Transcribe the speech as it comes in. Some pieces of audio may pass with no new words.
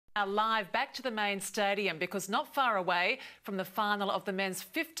Now live back to the main stadium because not far away from the final of the men's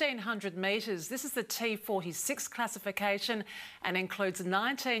 1500 metres. This is the T46 classification and includes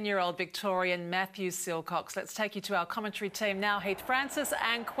 19-year-old Victorian Matthew Silcocks. Let's take you to our commentary team now, Heath Francis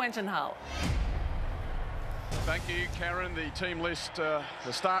and Quentin Hull. Thank you, Karen. The team list, the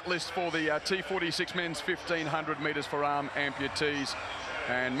start list for the T46 men's 1500 metres for arm amputees.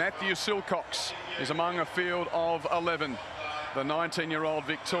 And Matthew Silcocks is among a field of 11. The 19-year-old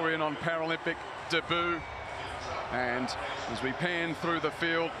Victorian on Paralympic debut. And as we pan through the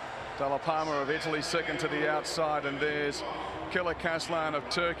field, Dalla Palma of Italy second to the outside, and there's Killer Kaslan of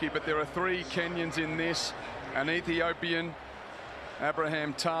Turkey. But there are three Kenyans in this, an Ethiopian,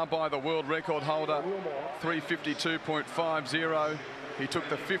 Abraham Tarbai, the world record holder, 3:52.50. He took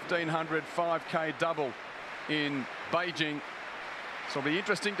the 1500 5K double in Beijing. So it'll be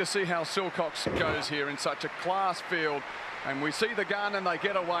interesting to see how Silcocks goes here in such a class field. And we see the gun and they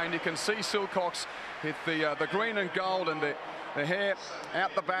get away, and you can see Silcocks with the green and gold and the hair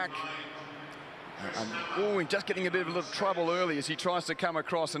out the back. And just getting a bit of a little trouble early as he tries to come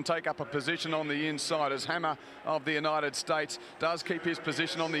across and take up a position on the inside, as Hammer of the United States does keep his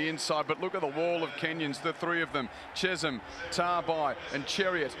position on the inside. But look at the wall of Kenyans, the three of them, Chesum, Tarbai and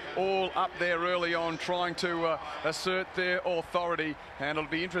Chariot, all up there early on trying to assert their authority. And it'll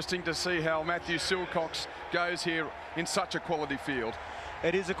be interesting to see how Matthew Silcocks goes here in such a quality field.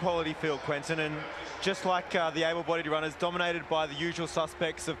 It is a quality field, Quentin, and just like the able-bodied runners, dominated by the usual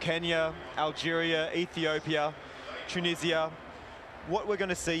suspects of Kenya, Algeria, Ethiopia, Tunisia. What we're going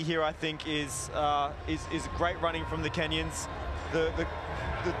to see here, I think, is great running from the Kenyans. The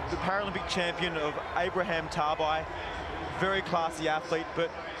Paralympic champion of Abraham Tarbai, very classy athlete, but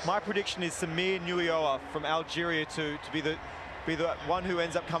my prediction is Samir Nuioa from Algeria to be the one who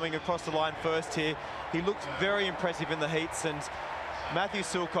ends up coming across the line first here. He looked very impressive in the heats, and Matthew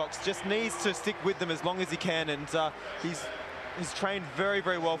Silcocks just needs to stick with them as long as he can, and he's trained very,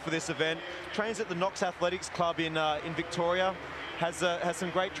 very well for this event. Trains at the Knox Athletics Club in Victoria, has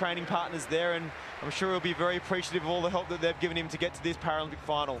some great training partners there, and I'm sure he'll be very appreciative of all the help that they've given him to get to this Paralympic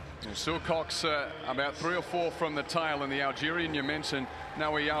final. Silcocks about 3 or 4 from the tail, and the Algerian you mentioned,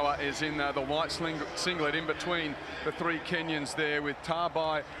 Nuioa, is in the white singlet in between the three Kenyans there, with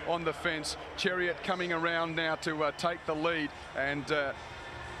Tarbai on the fence, Chariot coming around now to take the lead, and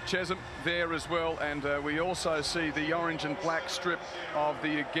Chesum there as well, and we also see the orange and black strip of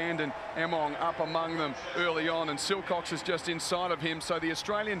the Ugandan Emong up among them early on, and Silcocks is just inside of him. So the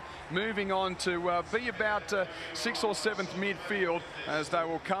Australian moving on to be about 6th or 7th midfield as they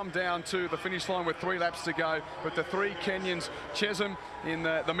will come down to the finish line with 3 laps to go. But the three Kenyans, Chesum in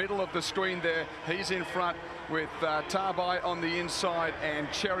the middle of the screen there, he's in front with Tarbai on the inside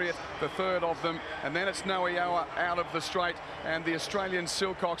and Chariot, the third of them. And then it's Nuioa out of the straight, and the Australian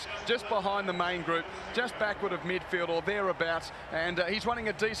Silcocks just behind the main group, just backward of midfield or thereabouts. And he's running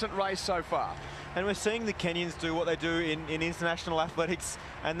a decent race so far. And we're seeing the Kenyans do what they do in international athletics,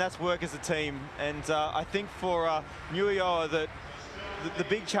 and that's work as a team. And I think for Nuioa, that the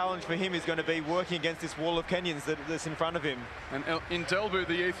big challenge for him is going to be working against this wall of Kenyans that's in front of him. And Indelbu,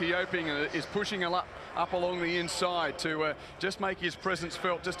 the Ethiopian, is pushing up along the inside to just make his presence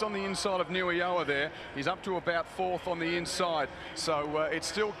felt just on the inside of Nuioa there. He's up to about 4th on the inside. So it's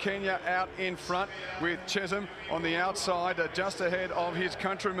still Kenya out in front with Chesum on the outside, just ahead of his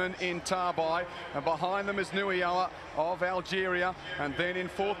countryman in Tarbai. And behind them is Nuioa of Algeria. And then in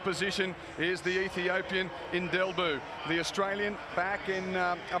 4th position is the Ethiopian Indelbu. The Australian back in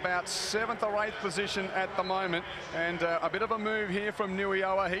about 7th or 8th position at the moment, and a bit of a move here from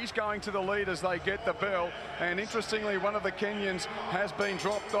Nuioa. He's going to the lead as they get the bell, and interestingly one of the Kenyans has been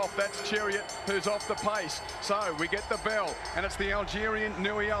dropped off. That's Chariot, who's off the pace. So we get the bell, and it's the Algerian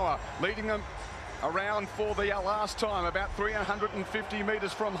Nuioa leading them around for the last time, about 350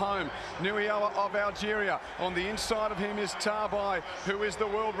 metres from home. Nuioa of Algeria. On the inside of him is Tarbai, who is the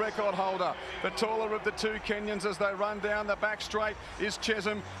world record holder. The taller of the two Kenyans as they run down the back straight is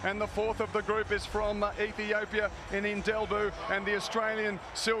Chesum, and the 4th of the group is from Ethiopia in Indelbu, and the Australian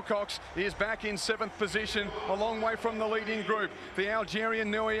Silcocks is back in 7th position, a long way from the leading group. The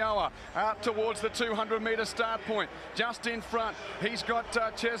Algerian Nuioa out towards the 200-metre start point, just in front. He's got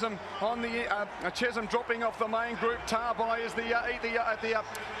Chesum on the Chesum dropping off the main group. Tarbai is the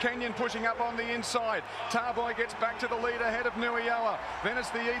Kenyan pushing up on the inside. Tarbai gets back to the lead ahead of Nuioa. Then it's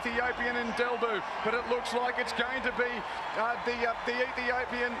the Ethiopian in Indelbu, but it looks like it's going to be the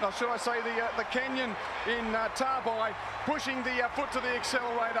Ethiopian, or should I say the Kenyan in Tarbai, pushing the foot to the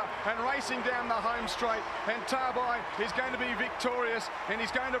accelerator and racing down the home straight. And Tarbai is going to be victorious, and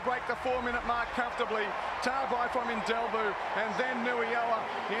he's going to break the 4-minute mark comfortably. Tarbai from Indelbu, and then Nuioa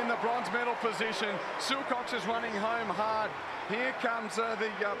in the bronze medal position. Silcocks is running home hard. Here comes the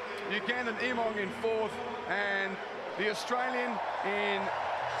Ugandan Imong in 4th, and the Australian in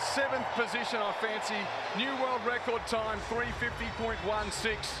 7th position, I fancy. New world record time,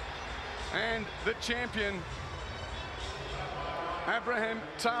 3:50.16. And the champion, Abraham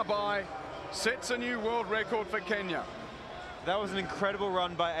Tabai, sets a new world record for Kenya. That was an incredible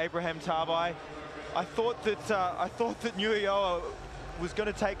run by Abraham Tabai. I thought that Nuiyoa was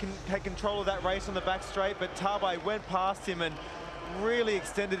going to take control of that race on the back straight, but Tabai went past him and really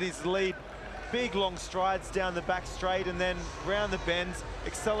extended his lead. Big long strides down the back straight and then round the bends,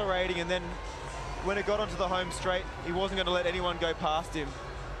 accelerating, and then when it got onto the home straight, he wasn't going to let anyone go past him.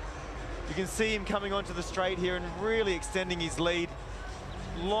 You can see him coming onto the straight here and really extending his lead.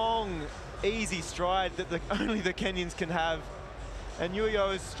 Long, easy stride that only the Kenyans can have. And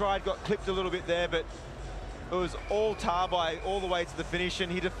Nuiyoa's stride got clipped a little bit there, but it was all Tabai all the way to the finish,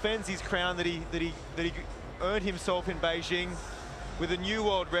 and he defends his crown that he earned himself in Beijing with a new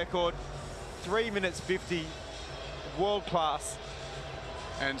world record, 3 minutes 50, world class.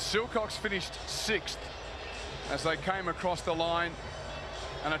 And Silcocks finished 6th as they came across the line,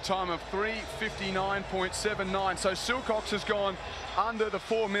 and a time of 3:59.79. So Silcocks has gone under the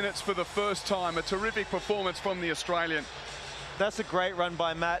 4 minutes for the first time. A terrific performance from the Australian. That's a great run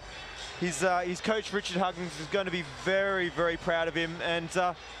by Matt. His coach Richard Huggins is going to be very, very proud of him. And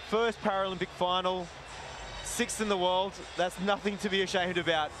first Paralympic final, 6th in the world. That's nothing to be ashamed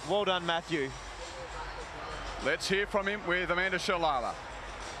about. Well done, Matthew. Let's hear from him with Amanda Shalala.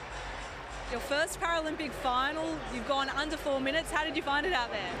 Your first Paralympic final, you've gone under 4 minutes. How did you find it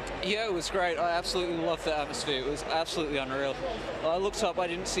out there? Yeah, it was great. I absolutely loved the atmosphere. It was absolutely unreal. I looked up, I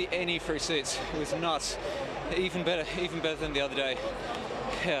didn't see any free seats. It was nuts. Even better than the other day.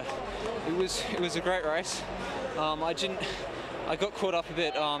 Yeah, it was a great race. I got caught up a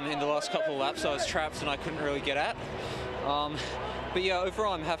bit in the last couple of laps. I was trapped and I couldn't really get at. But yeah,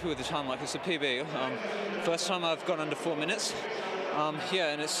 overall I'm happy with the time. Like, it's a PB. First time I've gone under 4 minutes.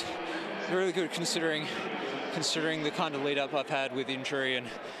 Yeah, and it's really good considering the kind of lead up I've had with injury and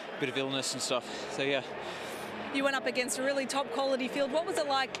a bit of illness and stuff. So yeah. You went up against a really top quality field. What was it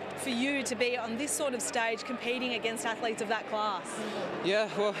like for you to be on this sort of stage competing against athletes of that class? Yeah,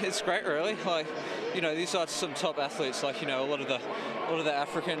 well, it's great really. Like, you know, these are some top athletes, like, you know, a lot of the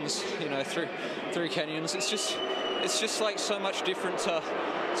Africans, you know, three Kenyans. It's just like so much different to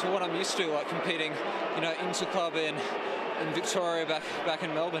what I'm used to, like competing, you know, inter-club in Victoria back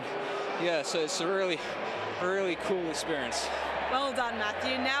in Melbourne. Yeah, so it's a really cool experience. Well done,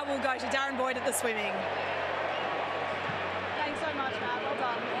 Matthew. Now we'll go to Darren Boyd at the swimming.